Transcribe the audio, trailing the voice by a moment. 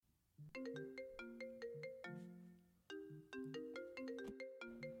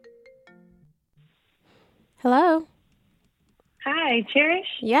Hello. Hi, Cherish.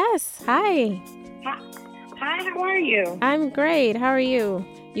 Yes. Hi. Hi, hi, how are you? I'm great. How are you?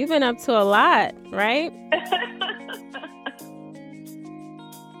 You've been up to a lot, right?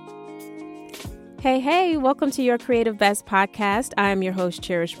 Hey, welcome to Your Creative Best podcast. I am your host,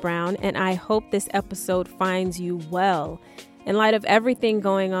 Cherish Brown, and I hope this episode finds you well. In light of everything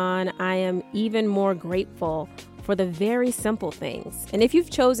going on, I am even more grateful for the very simple things. And if you've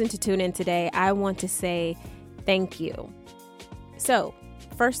chosen to tune in today, I want to say thank you. So,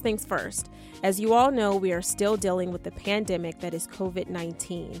 first things first, as you all know, we are still dealing with the pandemic that is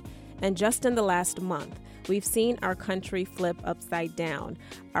COVID-19. And just in the last month, we've seen our country flip upside down.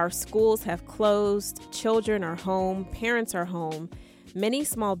 Our schools have closed, children are home, parents are home. Many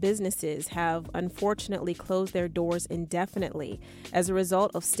small businesses have unfortunately closed their doors indefinitely as a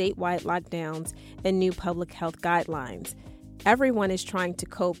result of statewide lockdowns and new public health guidelines. Everyone is trying to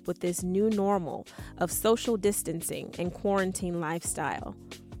cope with this new normal of social distancing and quarantine lifestyle.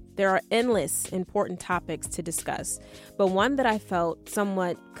 There are endless important topics to discuss, but one that I felt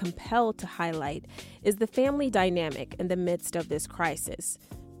somewhat compelled to highlight is the family dynamic in the midst of this crisis,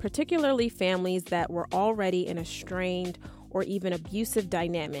 particularly families that were already in a strained or even abusive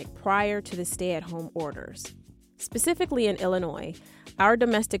dynamic prior to the stay-at-home orders. Specifically in Illinois, our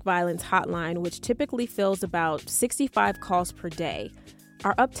domestic violence hotline, which typically fills about 65 calls per day,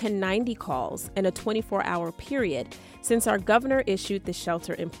 are up to 90 calls in a 24-hour period since our governor issued the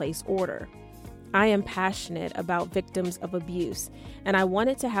shelter-in-place order. I am passionate about victims of abuse, and I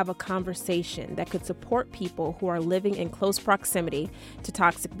wanted to have a conversation that could support people who are living in close proximity to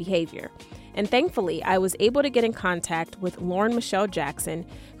toxic behavior. And thankfully, I was able to get in contact with Lauren Michelle Jackson,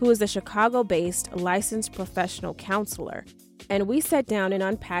 who is a Chicago-based licensed professional counselor. And we sat down and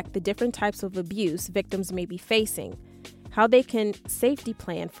unpacked the different types of abuse victims may be facing, how they can safety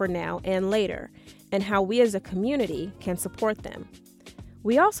plan for now and later, and how we as a community can support them.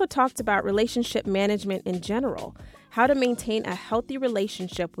 We also talked about relationship management in general, how to maintain a healthy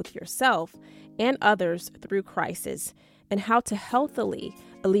relationship with yourself and others through crisis, and how to healthily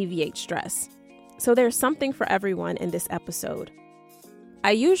alleviate stress. So there's something for everyone in this episode.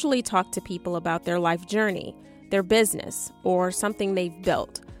 I usually talk to people about their life journey, their business, or something they've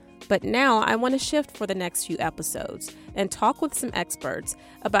built. But now I want to shift for the next few episodes and talk with some experts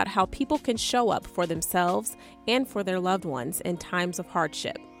about how people can show up for themselves and for their loved ones in times of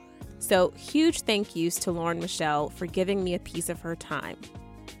hardship. So huge thank yous to Lauren Michelle for giving me a piece of her time.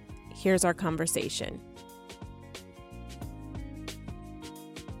 Here's our conversation.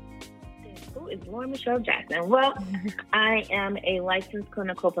 Who is Lauren Michelle Jackson? Well, I am a licensed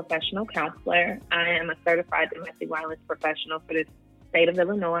clinical professional counselor. I am a certified domestic violence professional for the state of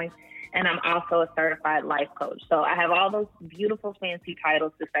Illinois, and I'm also a certified life coach. So I have all those beautiful fancy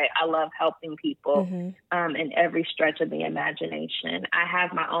titles to say I love helping people in every stretch of the imagination. I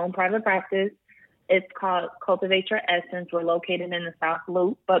have my own private practice. It's called Cultivate Your Essence. We're located in the South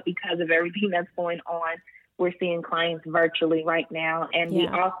Loop, but because of everything that's going on, we're seeing clients virtually right now. And we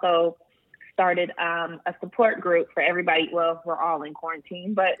also started a support group for everybody. Well, we're all in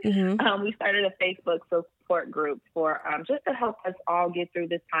quarantine, but we started a Facebook support group for just to help us all get through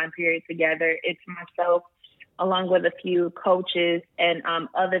this time period together. It's myself, along with a few coaches and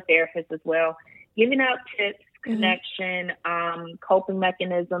other therapists as well, giving out tips, connection, coping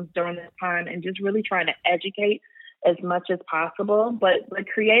mechanisms during this time, and just really trying to educate as much as possible, but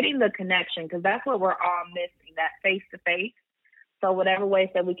creating the connection, because that's what we're all missing, that face-to-face. So whatever ways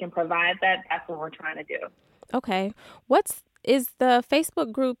that we can provide that, that's what we're trying to do. Okay. Is the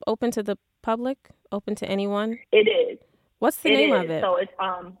Facebook group open to the public? Open to anyone? It is. What's the name of it? So it's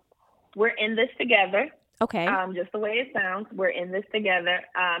we're in this together. Okay. Just the way it sounds, we're in this together.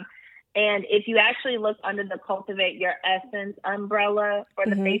 And if you actually look under the Cultivate Your Essence umbrella for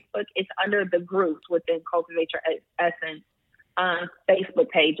the Facebook, it's under the groups within Cultivate Your Essence Facebook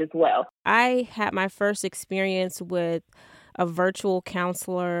page as well. I had my first experience with a virtual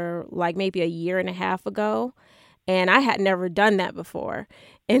counselor like maybe a year and a half ago, and I had never done that before.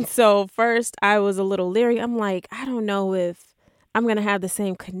 And so first I was a little leery. I'm like, I don't know if I'm going to have the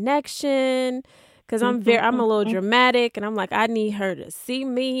same connection, because I'm a little dramatic, and I'm like, I need her to see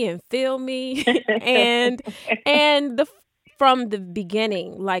me and feel me. and from the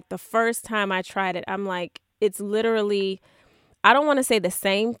beginning, like the first time I tried it, I'm like, it's literally, I don't want to say the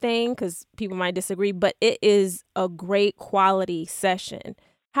same thing because people might disagree, but it is a great quality session.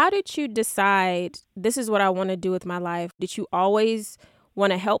 How did you decide this is what I want to do with my life? Did you always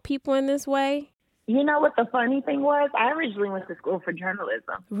want to help people in this way? You know what the funny thing was? I originally went to school for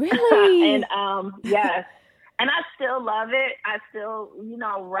journalism. Really? And yes. And I still love it. I still,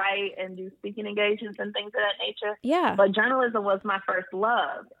 write and do speaking engagements and things of that nature. Yeah. But journalism was my first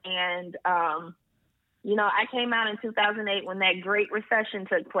love. And, I came out in 2008 when that Great Recession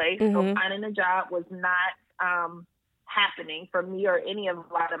took place. So finding a job was not happening for me or any of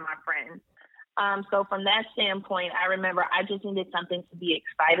a lot of my friends. So from that standpoint, I remember I just needed something to be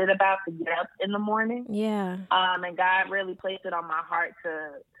excited about to get up in the morning. Yeah. And God really placed it on my heart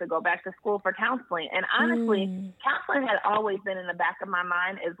to go back to school for counseling. And honestly, counseling had always been in the back of my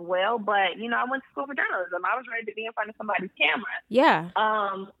mind as well. But, I went to school for journalism. I was ready to be in front of somebody's camera. Yeah.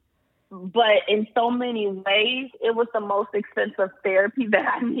 But in so many ways, it was the most expensive therapy that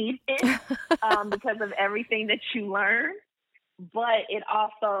I needed because of everything that you learn. But it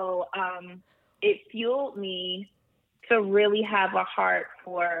also, it fueled me to really have a heart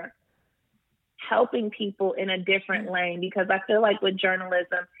for helping people in a different lane, because I feel like with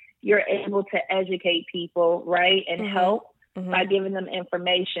journalism, you're able to educate people, right, and help by giving them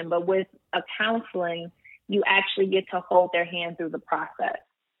information. But with a counseling, you actually get to hold their hand through the process.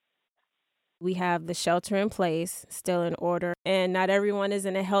 We have the shelter in place still in order, and not everyone is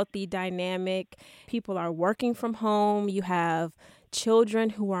in a healthy dynamic. People are working from home. You have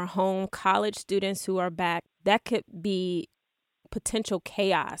children who are home, college students who are back. That could be potential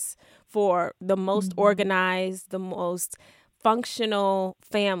chaos for the most organized, the most functional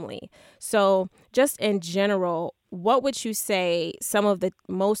family. So just in general, what would you say some of the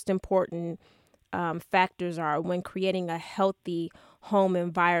most important factors are when creating a healthy home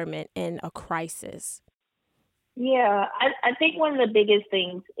environment in a crisis? Yeah, I think one of the biggest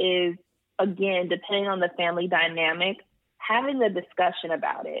things is, again, depending on the family dynamic, having the discussion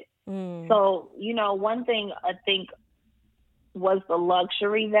about it. So, one thing I think was the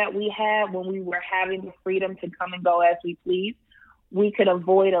luxury that we had when we were having the freedom to come and go as we please. We could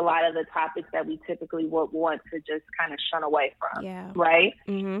avoid a lot of the topics that we typically would want to just kind of shun away from, right?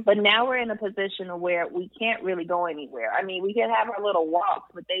 But now we're in a position where we can't really go anywhere. I mean, we can have our little walks,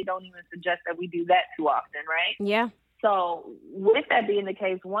 but they don't even suggest that we do that too often, right? Yeah. So with that being the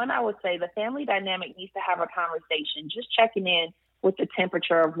case, one, I would say the family dynamic needs to have a conversation, just checking in with the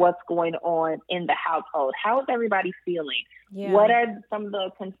temperature of what's going on in the household. How is everybody feeling? Yeah. What are some of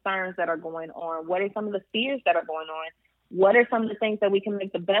the concerns that are going on? What are some of the fears that are going on? What are some of the things that we can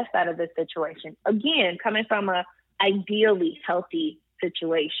make the best out of this situation? Again, coming from a ideally healthy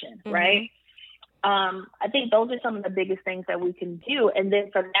situation, right? I think those are some of the biggest things that we can do. And then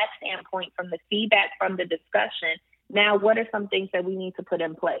from that standpoint, from the feedback, from the discussion, now what are some things that we need to put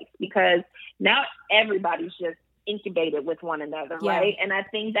in place? Because now everybody's just incubated with one another, right? And I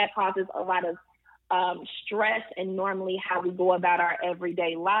think that causes a lot of stress in normally how we go about our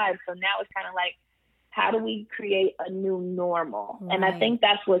everyday lives. So now it's kind of like, how do we create a new normal? Right. And I think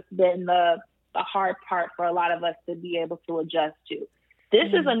that's what's been the hard part for a lot of us to be able to adjust to. This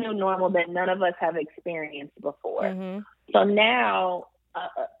is a new normal that none of us have experienced before. So now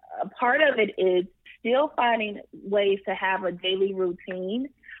a part of it is still finding ways to have a daily routine,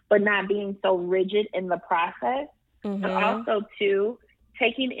 but not being so rigid in the process. But also, too,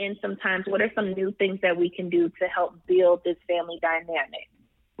 taking in sometimes what are some new things that we can do to help build this family dynamic,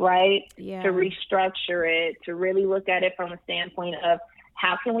 right? Yeah. To restructure it, to really look at it from a standpoint of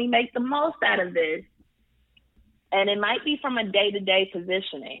how can we make the most out of this? And it might be from a day-to-day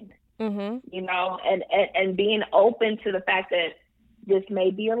positioning, and being open to the fact that this may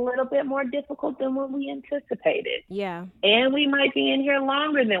be a little bit more difficult than what we anticipated. Yeah. And we might be in here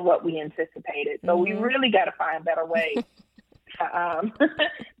longer than what we anticipated. So we really got to find better ways to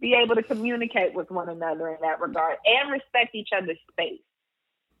be able to communicate with one another in that regard and respect each other's space.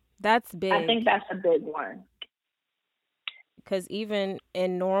 That's big. I think that's a big one. Because even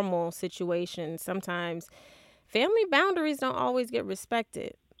in normal situations, sometimes family boundaries don't always get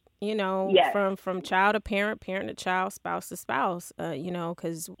respected. From child to parent, parent to child, spouse to spouse,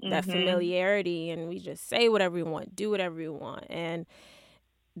 because that familiarity, and we just say whatever we want, do whatever we want. And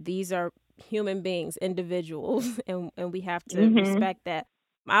these are human beings, individuals, and we have to respect that.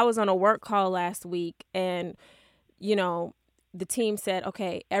 I was on a work call last week, and, the team said,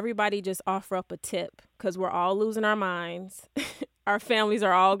 okay, everybody just offer up a tip because we're all losing our minds. Our families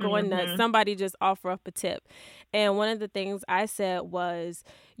are all going nuts. Somebody just offer up a tip. And one of the things I said was,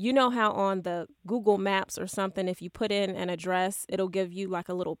 how on the Google Maps or something, if you put in an address, it'll give you like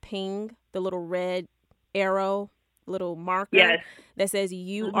a little ping, the little red arrow, little marker that says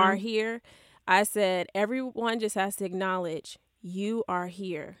you are here. I said, everyone just has to acknowledge you are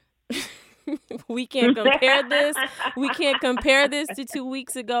here. We can't compare this. We can't compare this to 2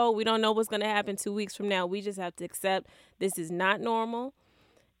 weeks ago. We don't know what's going to happen 2 weeks from now. We just have to accept this is not normal.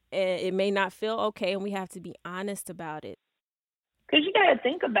 It may not feel okay, and we have to be honest about it. Because you got to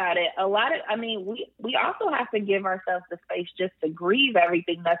think about it. We also have to give ourselves the space just to grieve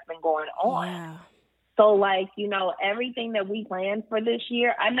everything that's been going on. Yeah. So, everything that we planned for this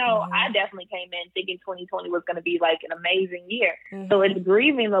year, I know I definitely came in thinking 2020 was going to be like an amazing year. So it's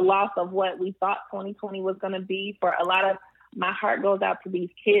grieving the loss of what we thought 2020 was going to be. For a lot of, my heart goes out to these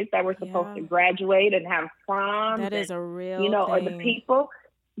kids that were supposed to graduate and have prom. That is a real thing. Or the people.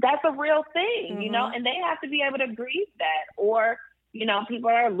 That's a real thing, and they have to be able to grieve that. Or, people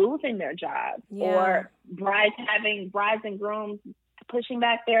are losing their jobs, or brides and grooms pushing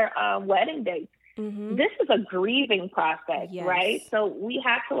back their wedding dates. This is a grieving process, right? So we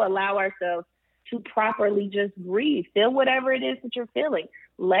have to allow ourselves to properly just grieve. Feel whatever it is that you're feeling.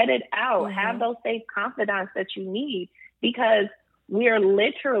 Let it out. Have those safe confidants that you need, because we are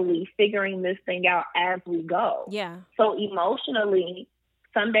literally figuring this thing out as we go. Yeah. So emotionally,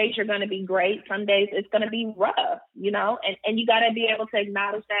 some days you're going to be great. Some days it's going to be rough, and you got to be able to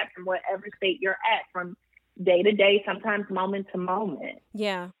acknowledge that from whatever state you're at, from day to day, sometimes moment to moment.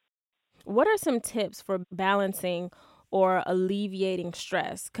 Yeah. What are some tips for balancing or alleviating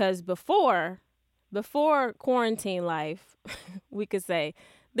stress? Because before quarantine life, we could say,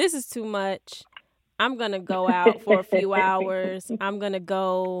 this is too much. I'm going to go out for a few hours. I'm going to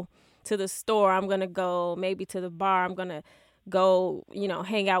go to the store. I'm going to go maybe to the bar. I'm going to go,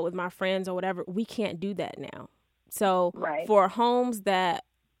 hang out with my friends or whatever. We can't do that now. So for homes that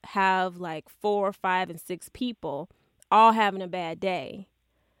have like 4, 5, and 6 people all having a bad day,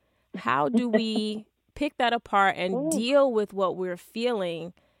 how do we pick that apart and deal with what we're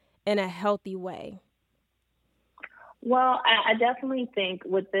feeling in a healthy way? Well, I definitely think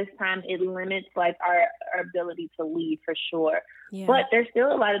with this time, it limits our ability to leave for sure. Yeah. But there's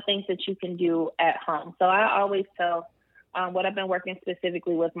still a lot of things that you can do at home. So I always tell what I've been working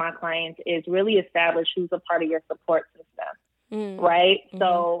specifically with my clients is really establish who's a part of your support system, right?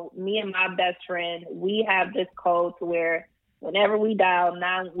 So me and my best friend, we have this code to where whenever we dial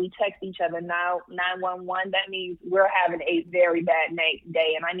we text each other 911. That means we're having a very bad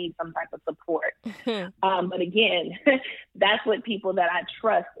day, and I need some type of support. But again, that's what people that I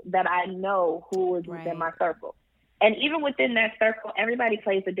trust, that I know who is within my circle. And even within that circle, everybody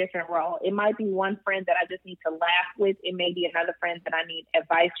plays a different role. It might be one friend that I just need to laugh with. It may be another friend that I need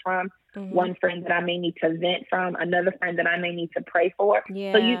advice from. One friend that I may need to vent from. Another friend that I may need to pray for.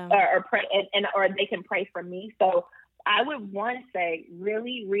 Yeah. So you or pray, or they can pray for me. So I would say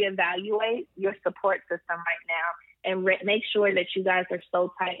really reevaluate your support system right now, and make sure that you guys are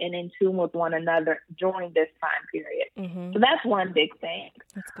so tight and in tune with one another during this time period. So that's one big thing.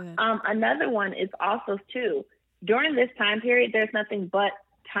 That's good. Another one is also too, during this time period, there's nothing but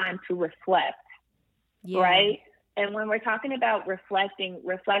time to reflect, right? And when we're talking about reflecting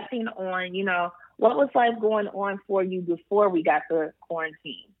on, what was life going on for you before we got to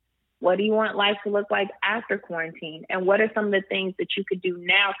quarantine? What do you want life to look like after quarantine? And what are some of the things that you could do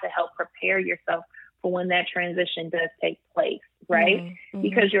now to help prepare yourself for when that transition does take place, right?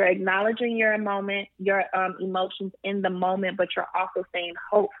 Because you're acknowledging your emotions in the moment, but you're also staying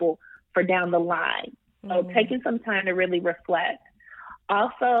hopeful for down the line. So taking some time to really reflect.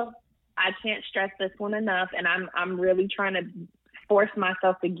 Also, I can't stress this one enough, and I'm really trying to force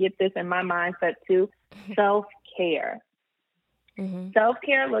myself to get this in my mindset too. Self-care.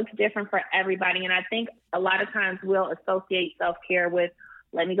 Self-care looks different for everybody. And I think a lot of times we'll associate self-care with,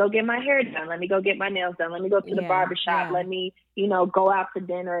 let me go get my hair done. Let me go get my nails done. Let me go to the barbershop. Let me, go out to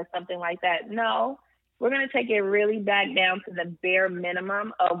dinner or something like that. No, we're going to take it really back down to the bare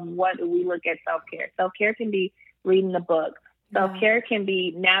minimum of what we look at self-care. Self-care can be reading a book. Self-care can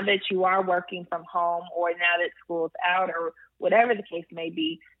be, now that you are working from home or now that school's out or whatever the case may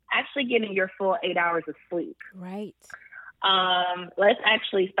be, actually getting your full 8 hours of sleep. Right. Let's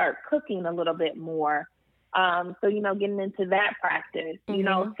actually start cooking a little bit more. So, getting into that practice,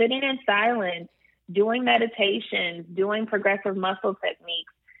 sitting in silence, doing meditations, doing progressive muscle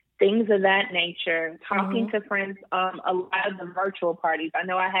techniques, things of that nature, talking to friends, a lot of the virtual parties. I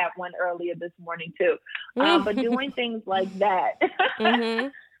know I had one earlier this morning too, but doing things like that.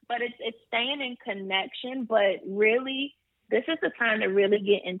 But it's staying in connection, but really, this is the time to really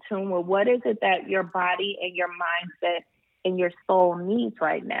get in tune with what is it that your body and your mindset and your soul needs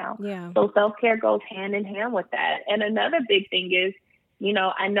right now. Yeah. So self-care goes hand in hand with that. And another big thing is,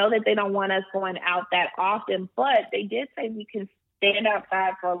 I know that they don't want us going out that often, but they did say we can stand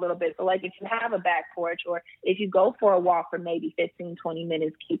outside for a little bit. So like if you have a back porch or if you go for a walk for maybe 15, 20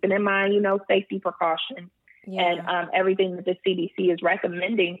 minutes, keeping in mind, safety precautions and everything that the CDC is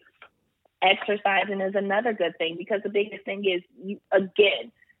recommending, exercising is another good thing, because the biggest thing is,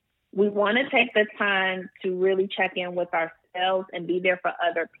 again, we want to take the time to really check in with ourselves and be there for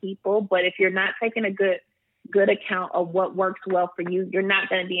other people. But if you're not taking a good account of what works well for you, you're not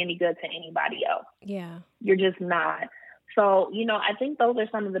going to be any good to anybody else. Yeah. You're just not. So, I think those are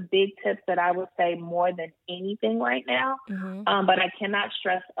some of the big tips that I would say more than anything right now. Mm-hmm. But I cannot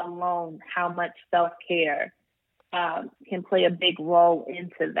stress alone how much self-care can play a big role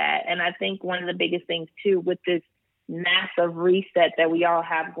into that. And I think one of the biggest things too, with this massive reset that we all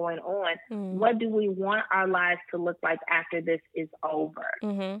have going on, what do we want our lives to look like after this is over?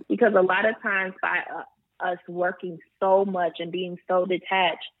 Mm-hmm. Because a lot of times by us working so much and being so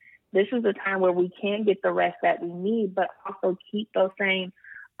detached, this is a time where we can get the rest that we need, but also keep those same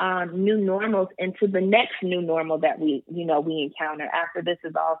new normals into the next new normal that we encounter after this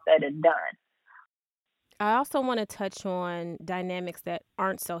is all said and done. I also want to touch on dynamics that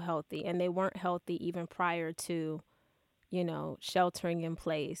aren't so healthy, and they weren't healthy even prior to, sheltering in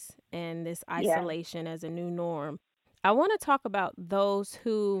place and this isolation as a new norm. I want to talk about those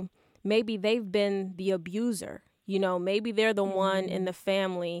who maybe they've been the abuser. Maybe they're the one in the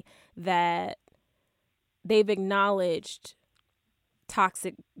family that they've acknowledged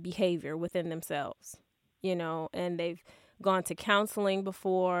toxic behavior within themselves, and they've gone to counseling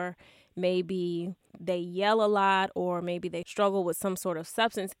before. Maybe they yell a lot, or maybe they struggle with some sort of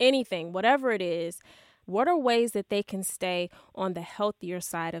substance, anything, whatever it is. What are ways that they can stay on the healthier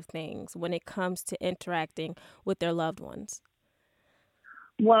side of things when it comes to interacting with their loved ones?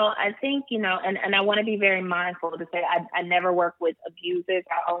 Well, I think, and I want to be very mindful to say I never work with abusers.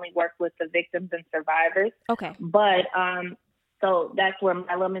 I only work with the victims and survivors. Okay. But so that's where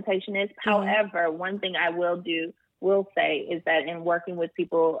my limitation is. However, one thing I will say is that in working with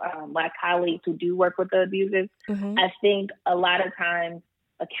people, like colleagues who do work with the abusers, I think a lot of times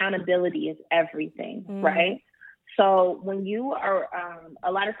accountability is everything, right? So when you are,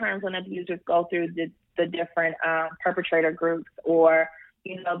 a lot of times when abusers go through the different perpetrator groups, or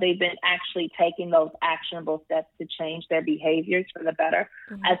they've been actually taking those actionable steps to change their behaviors for the better.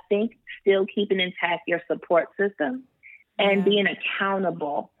 I think still keeping intact your support system and being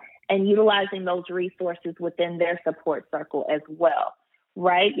accountable and utilizing those resources within their support circle as well,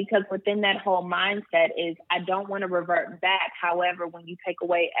 right? Because within that whole mindset is, I don't want to revert back. However, when you take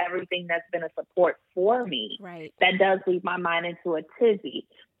away everything that's been a support for me, right, that does leave my mind into a tizzy.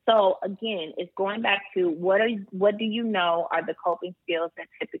 So again, it's going back to what do you know are the coping skills that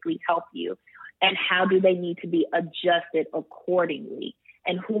typically help you, and how do they need to be adjusted accordingly,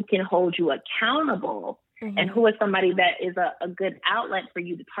 and who can hold you accountable, and who is somebody that is a good outlet for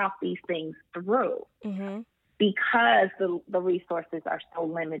you to talk these things through, because the resources are so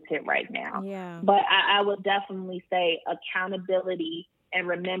limited right now. Yeah. But I would definitely say accountability and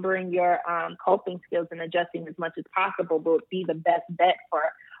remembering your coping skills and adjusting as much as possible will be the best bet for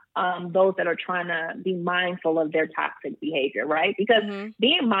those that are trying to be mindful of their toxic behavior, right? Because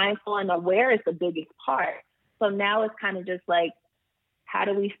being mindful and aware is the biggest part. So now it's kind of just like, how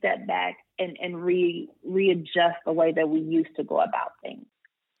do we step back and readjust the way that we used to go about things?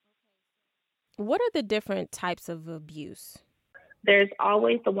 What are the different types of abuse? There's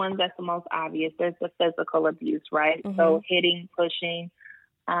always the one that's the most obvious. There's the physical abuse, right? So hitting, pushing,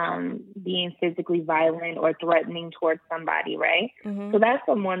 being physically violent or threatening towards somebody, right? So that's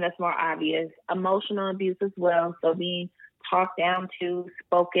the one that's more obvious. Emotional abuse as well. So being talked down to,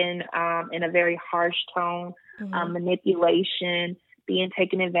 spoken in a very harsh tone, manipulation, being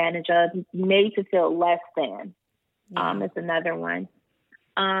taken advantage of, made to feel less than. Is another one.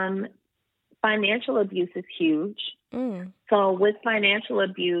 Financial abuse is huge. So with financial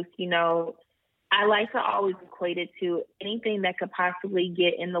abuse, I like to always equate it to anything that could possibly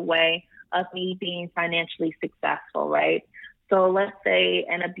get in the way of me being financially successful, right? So let's say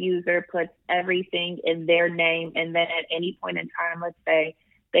an abuser puts everything in their name, and then at any point in time, let's say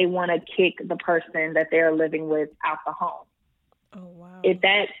they want to kick the person that they're living with out the home. Oh, wow. If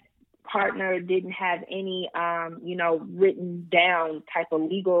that partner didn't have any, written down type of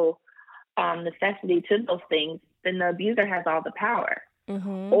legal necessity to those things, then the abuser has all the power.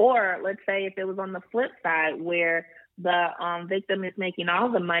 Or let's say if it was on the flip side where the victim is making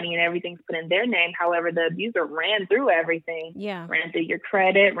all the money and everything's put in their name. However, the abuser ran through everything, ran through your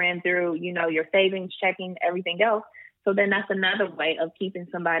credit, ran through, your savings, checking, everything else. So then that's another way of keeping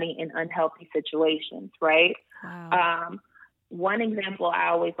somebody in unhealthy situations, right? Wow. One example I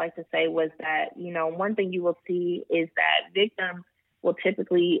always like to say was that, one thing you will see is that victims will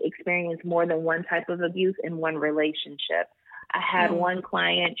typically experience more than one type of abuse in one relationship. I had one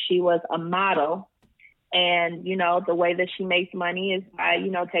client, she was a model, and, you know, the way that she makes money is by,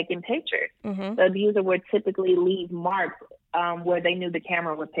 you know, taking pictures. The abuser would typically leave marks where they knew the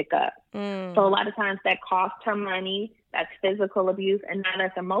camera would pick up. So a lot of times that costs her money, that's physical abuse, and now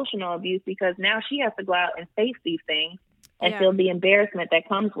that's emotional abuse, because now she has to go out and face these things and feel the embarrassment that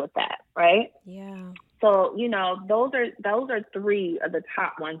comes with that, right? So, you know, those are three of the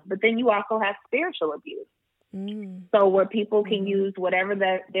top ones. But then you also have spiritual abuse. So where people can use whatever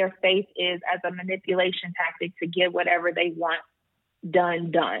their faith is as a manipulation tactic to get whatever they want done,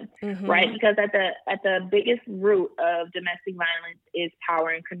 right? Because at the biggest root of domestic violence is power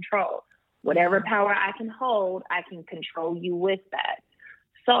and control. Whatever power I can hold, I can control you with that.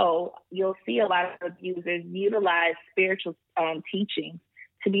 So you'll see a lot of abusers utilize spiritual teaching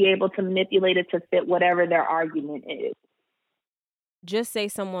to be able to manipulate it to fit whatever their argument is. Just say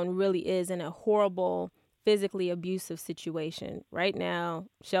someone really is in a horrible, physically abusive situation right now,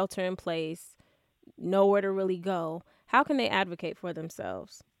 shelter in place, nowhere to really go. How can they advocate for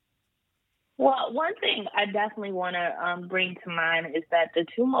themselves? Well, one thing I definitely want to bring to mind is that the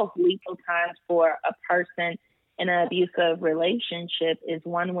two most lethal times for a person in an abusive relationship is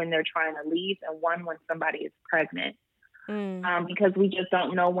one when they're trying to leave and one when somebody is pregnant. Because we just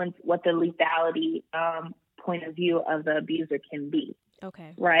don't know what the lethality point of view of the abuser can be.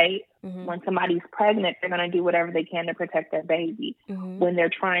 Okay. Right? When somebody's pregnant, they're going to do whatever they can to protect their baby. When they're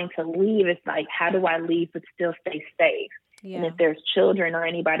trying to leave, it's like, how do I leave but still stay safe? And if there's children or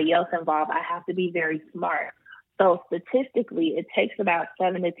anybody else involved, I have to be very smart. So statistically, it takes about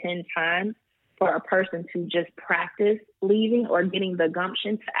 7 to 10 times for a person to just practice leaving or getting the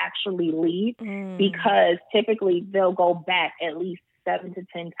gumption to actually leave, because typically they'll go back at least 7 to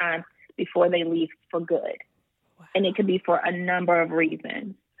 10 times before they leave for good. And it could be for a number of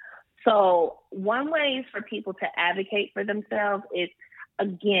reasons. So one way for people to advocate for themselves is,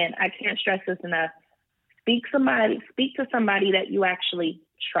 again, I can't stress this enough, speak to somebody that you actually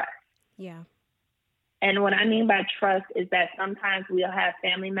trust. And what I mean by trust is that sometimes we'll have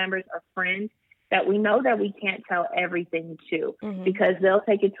family members or friends that we know that we can't tell everything to, because they'll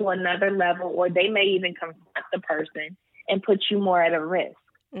take it to another level, or they may even confront the person and put you more at a risk,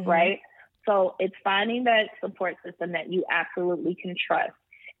 right? So it's finding that support system that you absolutely can trust.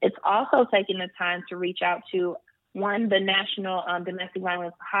 It's also taking the time to reach out to, one, the National Domestic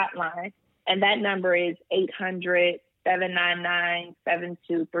Violence Hotline, and that number is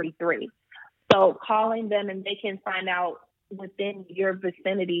 800-799-7233. So calling them, and they can find out within your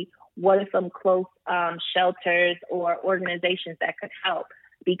vicinity what are some close shelters or organizations that could help.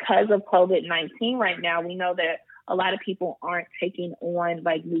 Because of COVID-19 right now, we know that a lot of people aren't taking on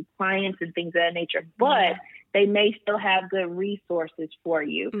like new clients and things of that nature, but they may still have good resources for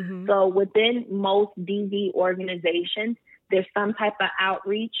you. So within most DV organizations, there's some type of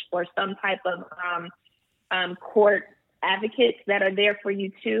outreach or some type of court advocates that are there for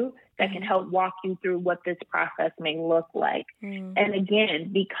you too, that can help walk you through what this process may look like. And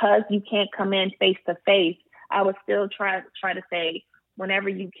again, because you can't come in face to face, I would still try to say, whenever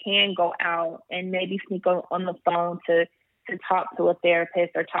you can go out and maybe sneak on the phone to talk to a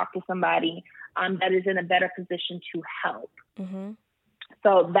therapist or talk to somebody that is in a better position to help.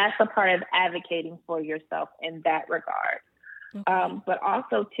 So that's a part of advocating for yourself in that regard. But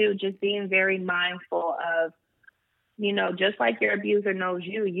also too, just being very mindful of, you know, just like your abuser knows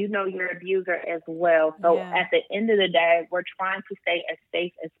you, you know your abuser as well. So at the end of the day, we're trying to stay as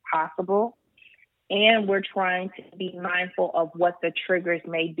safe as possible. And we're trying to be mindful of what the triggers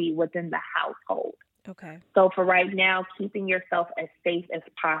may be within the household. So for right now, keeping yourself as safe as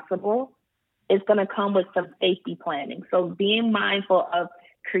possible is going to come with some safety planning. So being mindful of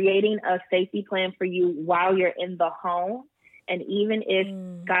creating a safety plan for you while you're in the home. And even if,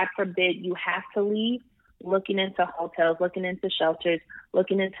 God forbid, you have to leave, looking into hotels, looking into shelters,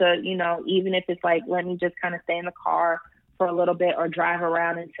 looking into, you know, even if it's like, let me just kind of stay in the car for a little bit or drive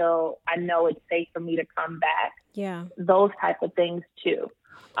around until I know it's safe for me to come back. Those type of things too.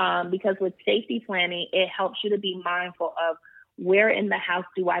 Because with safety planning, it helps you to be mindful of where in the house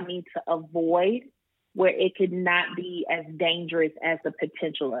do I need to avoid, where it could not be as dangerous as the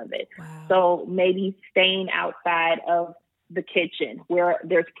potential of it. So maybe staying outside of the kitchen where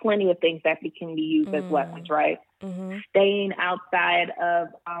there's plenty of things that can be used as weapons, right? Staying outside of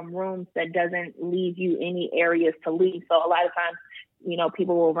rooms that doesn't leave you any areas to leave. So a lot of times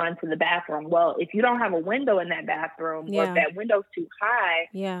people will run to the bathroom. Well, if you don't have a window in that bathroom, or if that window's too high,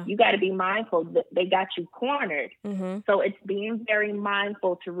 you got to be mindful that they got you cornered. So it's being very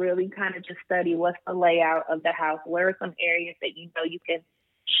mindful to really kind of just study what's the layout of the house. Where are some areas that you can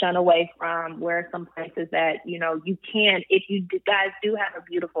shun away from? Where are some places that, you can, if you guys do have a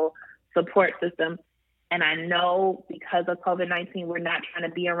beautiful support system. And I know because of COVID-19, we're not trying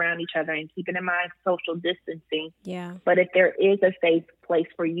to be around each other and keeping in mind social distancing. Yeah. But if there is a safe place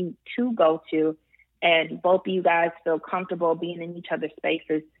for you to go to, and both of you guys feel comfortable being in each other's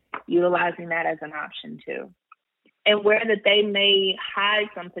spaces, utilizing that as an option too. And where that they may hide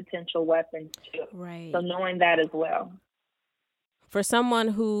some potential weapons too. Right. So knowing that as well. For someone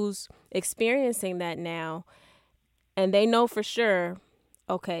who's experiencing that now, and they know for sure,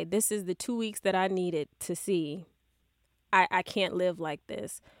 okay, this is the 2 weeks that I needed to see. I can't live like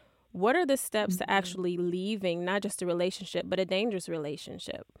this. What are the steps to actually leaving not just a relationship, but a dangerous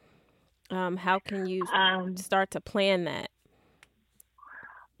relationship? How can you start to plan that?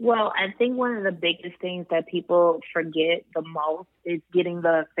 Well, I think one of the biggest things that people forget the most is getting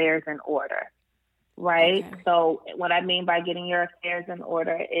the affairs in order, right? Okay. So what I mean by getting your affairs in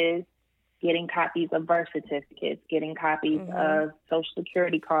order is getting copies of birth certificates, getting copies of social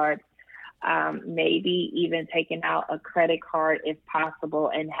security cards, maybe even taking out a credit card if possible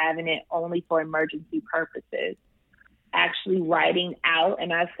and having it only for emergency purposes. Actually writing out,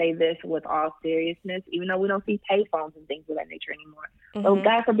 and I say this with all seriousness, even though we don't see payphones and things of that nature anymore. So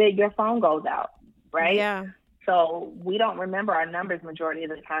God forbid your phone goes out, right? Yeah. So we don't remember our numbers majority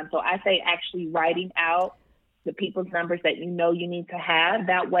of the time. So I say actually writing out the people's numbers that you need to have.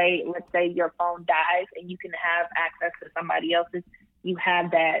 That way, let's say your phone dies and you can have access to somebody else's, you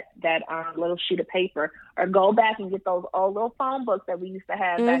have that little sheet of paper, or go back and get those old little phone books that we used to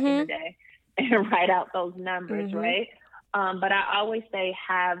have back in the day and write out those numbers, right? But I always say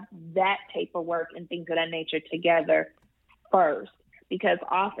have that paperwork and things of that nature together first, because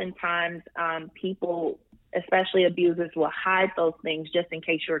oftentimes people, especially abusers, will hide those things just in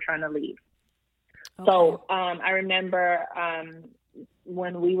case you're trying to leave. Okay. So I remember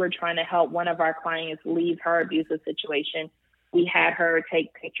when we were trying to help one of our clients leave her abusive situation, we had her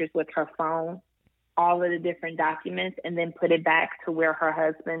take pictures with her phone, all of the different documents, and then put it back to where her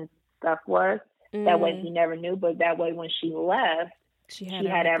husband's stuff was. That way he never knew, but that way when she left, she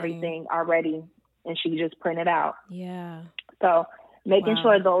had everything already and she could just print it out. Yeah. So making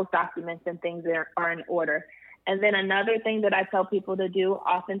sure those documents and things are in order. And then another thing that I tell people to do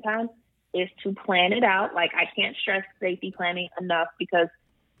oftentimes is to plan it out. Like, I can't stress safety planning enough, because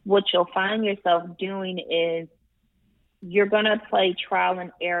what you'll find yourself doing is you're going to play trial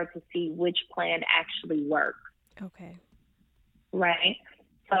and error to see which plan actually works. Okay. Right?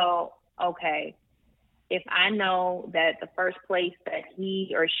 So, okay, if I know that the first place that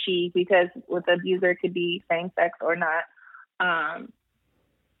he or she, because with the abuser it could be same sex or not,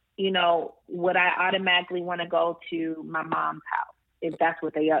 would I automatically want to go to my mom's house if that's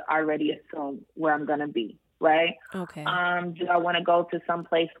what they already assume where I'm going to be, right? Okay. Do I want to go to some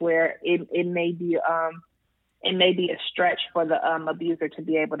place where it may be a stretch for the abuser to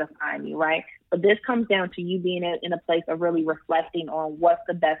be able to find me, right? But this comes down to you being in a place of really reflecting on what's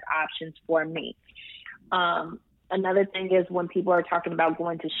the best options for me. Another thing is when people are talking about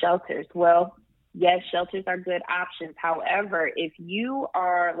going to shelters. Well, yes, shelters are good options. However, if you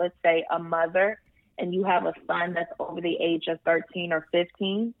are, let's say, a mother and you have a son that's over the age of 13 or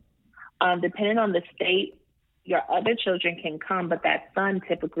 15, depending on the state, your other children can come, but that son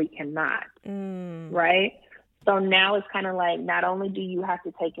typically cannot, right? So now it's kind of like, not only do you have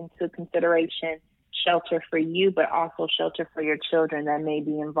to take into consideration shelter for you, but also shelter for your children that may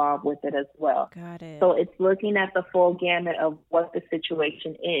be involved with it as well. Got it. So it's looking at the full gamut of what the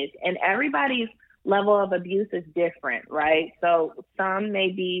situation is. And everybody's level of abuse is different, right? So some may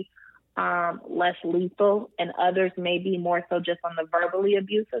be less lethal and others may be more so just on the verbally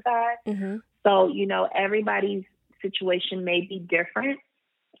abusive side. So, everybody's situation may be different.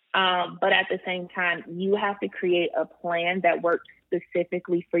 But at the same time, you have to create a plan that works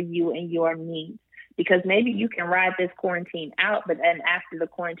specifically for you and your needs. Because maybe you can ride this quarantine out, but then after the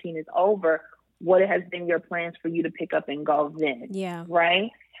quarantine is over, what has been your plans for you to pick up and go then? Yeah. Right?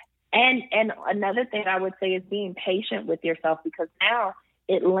 And another thing I would say is being patient with yourself, because now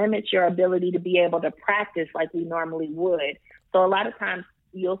it limits your ability to be able to practice like we normally would. So a lot of times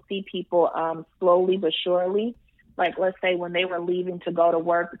you'll see people slowly but surely, like let's say when they were leaving to go to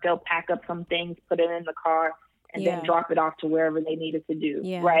work, they'll pack up some things, put it in the car, and then drop it off to wherever they needed to do,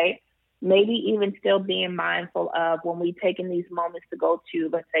 right? Maybe even still being mindful of when we take in these moments to go to,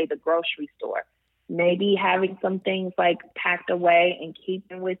 let's say, the grocery store. maybe having some things like packed away and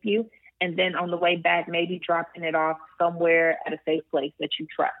keeping with you. And then on the way back, maybe dropping it off somewhere at a safe place that you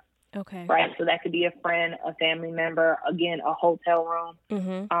trust. Okay. Right. So that could be a friend, a family member, again, a hotel room,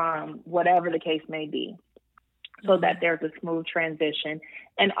 whatever the case may be, so that there's a smooth transition.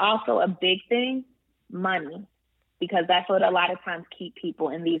 And also a big thing, money, because that's what a lot of times keep people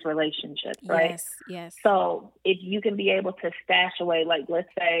in these relationships. Right. Yes. So if you can be able to stash away, like let's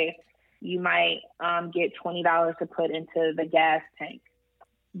say you might get $20 to put into the gas tank.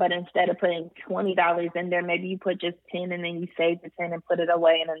 But instead of putting $20 in there, maybe you put just 10 and then you save the 10 and put it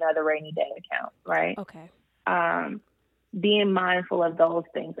away in another rainy day account, right? Okay. Being mindful of those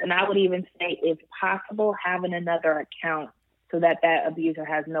things. And I would even say, if possible, having another account so that abuser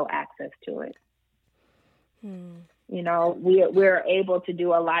has no access to it. You know, we're able to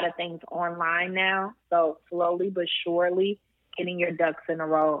do a lot of things online now. So slowly but surely getting your ducks in a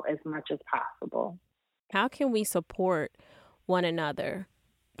row as much as possible. How can we support one another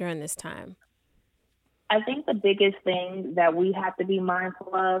during this time? I think the biggest thing that we have to be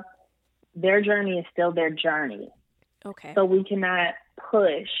mindful of, their journey is still their journey. Okay. So we cannot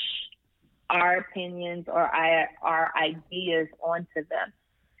push our opinions or our ideas onto them.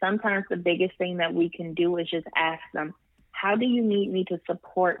 Sometimes the biggest thing that we can do is just ask them, how do you need me to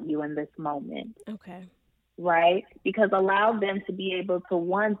support you in this moment? Okay. Right? Because allow them to be able to,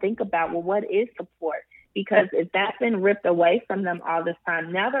 one, think about, well, what is support? Because if that's been ripped away from them all this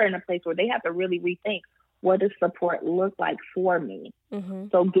time, now they're in a place where they have to really rethink, what does support look like for me?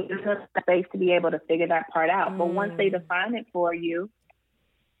 So give them space to be able to figure that part out. But once they define it for you,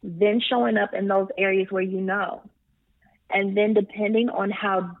 then showing up in those areas where you know. And then depending on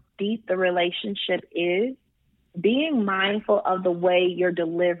how deep the relationship is, being mindful of the way you're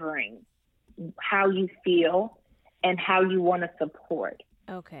delivering, how you feel, and how you want to support.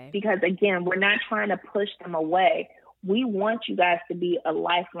 Okay. Because again, we're not trying to push them away. We want you guys to be a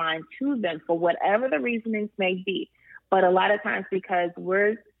lifeline to them for whatever the reasonings may be. But a lot of times, because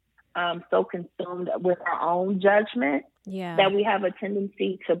we're so consumed with our own judgment, that we have a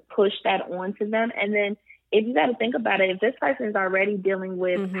tendency to push that onto them. And then if you got to think about it, if this person is already dealing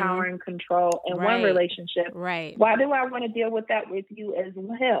with power and control in one relationship, why do I want to deal with that with you as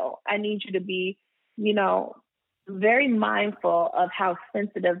well? I need you to be, you know, very mindful of how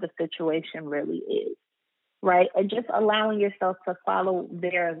sensitive the situation really is, right? And just allowing yourself to follow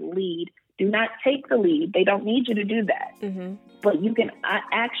their lead. Do not take the lead. They don't need you to do that. But you can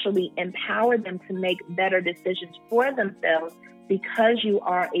actually empower them to make better decisions for themselves because you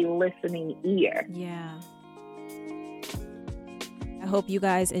are a listening ear. Yeah. I hope you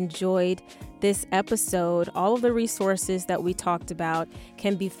guys enjoyed this episode. All of the resources that we talked about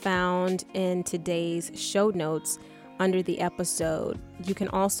can be found in today's show notes under the episode. You can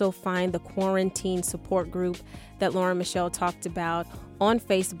also find the quarantine support group that Lauren Michelle talked about on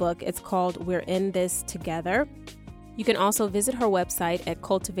Facebook. It's called We're in This Together. You can also visit her website at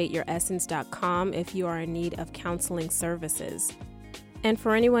cultivateyouressence.com if you are in need of counseling services. And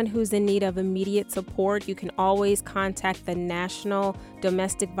for anyone who's in need of immediate support, you can always contact the National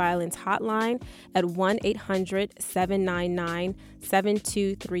Domestic Violence Hotline at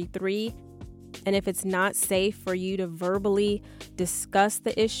 1-800-799-7233. And if it's not safe for you to verbally discuss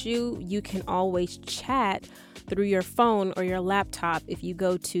the issue, you can always chat through your phone or your laptop if you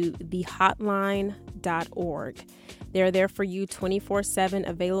go to thehotline.org. They're there for you 24/7,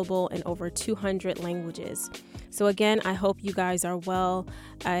 available in over 200 languages. So again, I hope you guys are well.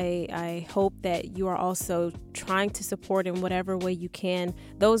 I hope that you are also trying to support in whatever way you can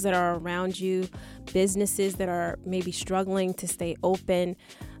those that are around you, businesses that are maybe struggling to stay open,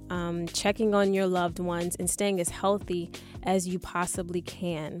 checking on your loved ones and staying as healthy as you possibly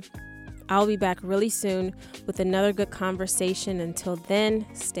can. I'll be back really soon with another good conversation. Until then,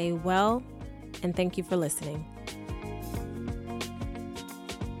 stay well, and thank you for listening.